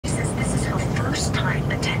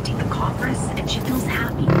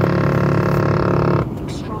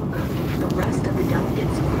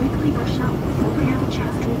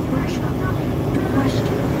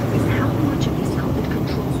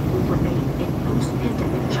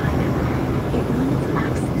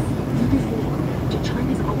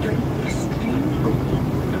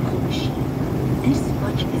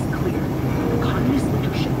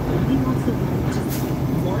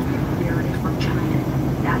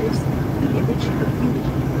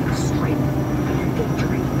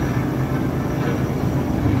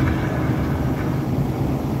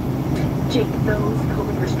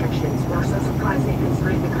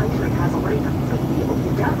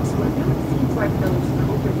that those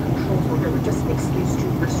COVID controls were really just an excuse to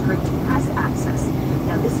restrict press access.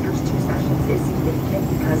 Now, this year's two sessions is significant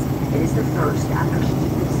because it is the first after Xi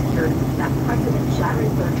Jinping secured that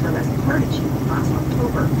president-shattering third term as party chief last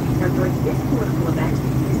October. Now, during this political event,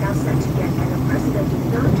 he is now set to get an unprecedented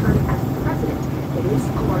third term as president. It is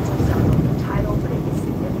a largely ceremonial title, but it is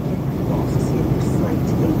significant. We'll also see a new slate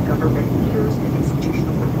in government leaders and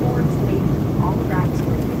institutional reforms made. All of that is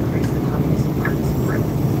going to increase the Communist Party's grip.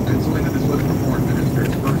 And Selena, this was the foreign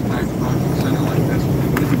minister's first time talking to the Senate like this.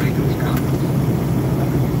 What did you make of his comments?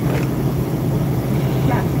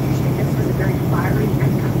 Yeah, usually this was a very fiery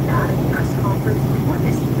and combative press conference. Before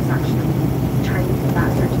this, he was actually the Chinese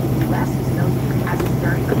ambassador to the U.S. who's known as a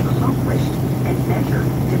very accomplished and measured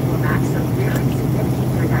diplomat, so very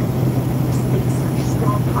significant here that he makes such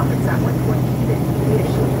strong comments. At one point, he even made a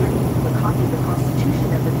showing a copy of the Constitution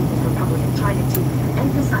of the People's Republic of China to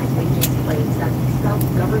emphasize Beijing's claims that the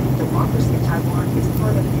self-governing democracy of Taiwan is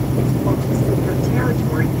part of its, quote, sacred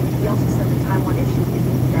territory. He also said the Taiwan issue is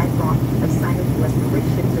the bedrock of Sino-U.S.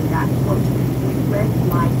 relations and that, quote, a red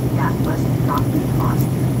line that must not be crossed.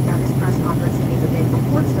 Now, this press conference came amid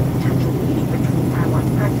reports of a potential meeting between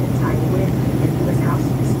Taiwan's President Tsai Ing-wen and U.S. House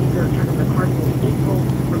Speaker Kevin McCarthy in April.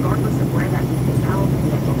 Regardless of where that meeting is held, the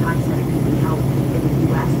Financial Times said it could be held in the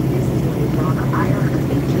U.S. This is going to draw the ire of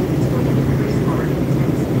Beijing. It's going to increase already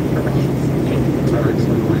intense relations. All right,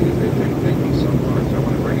 so thank you so much. I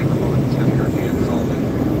want to bring in on Senator Dan Sullivan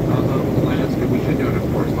of Alaska. We should note, of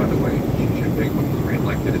course, by the way, Xi Jinping, when he was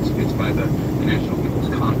reelected, it's by the National People's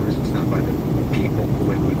Congress. It's not by the people the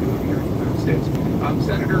way we do it here in the United States.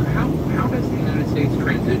 Senator, how does the United States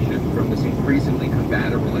transition from this increasingly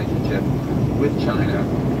combative relationship with China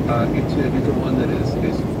into one that is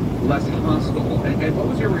less hostile? And what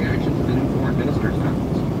was your reaction to the new foreign minister's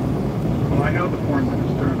comments? Well, I know the foreign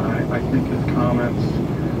minister, and I think his comments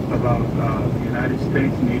about the United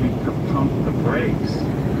States needing to pump the brakes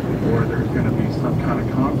or there's going to be some kind of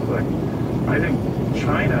conflict. I think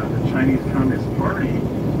China, the Chinese Communist Party,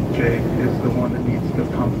 Jake, is the one that needs to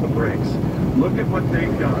pump the brakes. Look at what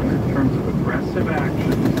they've done in terms of aggressive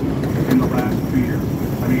actions in the last 2 years.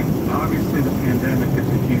 I mean, obviously the pandemic is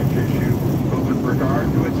a huge issue, but with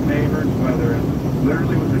regard to its neighbors, whether it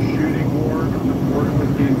literally was a shooting war on the border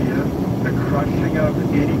with India, the crushing of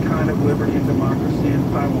any kind of liberty and democracy in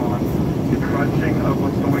Taiwan, the crushing of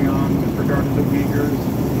what's going on with regard to the Uyghurs,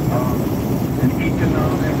 an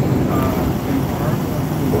economic embargo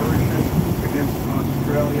and coercion against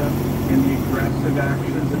Australia, and the aggressive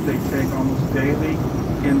actions that they take almost daily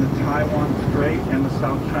in the Taiwan Strait and the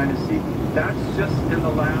South China Sea. That's just in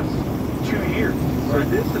the last 2 years. So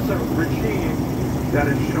this is a regime that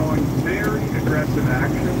is showing very aggressive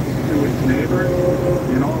actions to its neighbors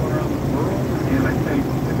and all around the world. And I think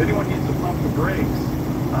if anyone needs to pump the brakes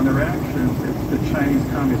on their actions, it's the Chinese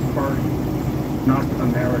Communist Party, not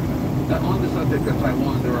America. On the subject of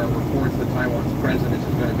Taiwan, there are reports that Taiwan's president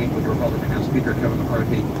is going to meet with Republican House Speaker Kevin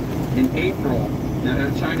McCarthy in April.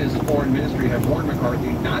 Now, China's foreign ministry have warned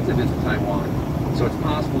McCarthy not to visit Taiwan, so it's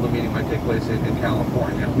possible the meeting might take place in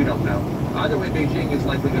California. We don't know. Either way, Beijing is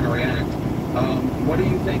likely going to react. What do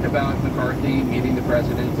you think about McCarthy meeting the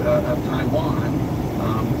president of Taiwan?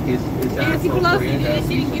 Is that appropriate?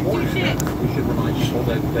 We should remind people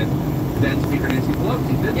that then Speaker Nancy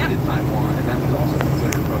Pelosi visited Taiwan, and that was also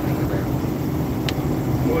considered approaching the bear.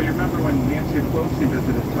 Well, you remember when Nancy Pelosi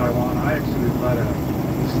visited Taiwan, I actually led a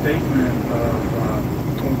statement of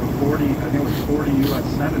over 40, I think it was 40 U.S.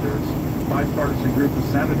 senators, bipartisan group of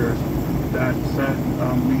senators, that said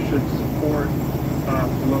we should support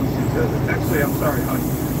Pelosi's visit. Actually, I'm sorry, on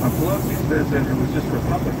Pelosi's visit, it was just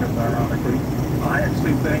Republicans, ironically. I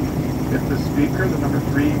actually think if the Speaker, the number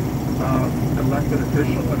 3 elected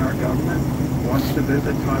official in our government, wants to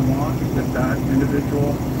visit Taiwan, that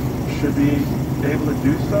individual should be able to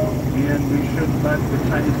do so, and we should let the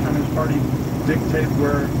Chinese Communist Party dictate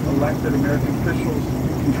where elected American officials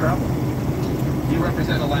can travel. You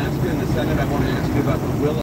represent Alaska in the Senate. I want to ask you about the will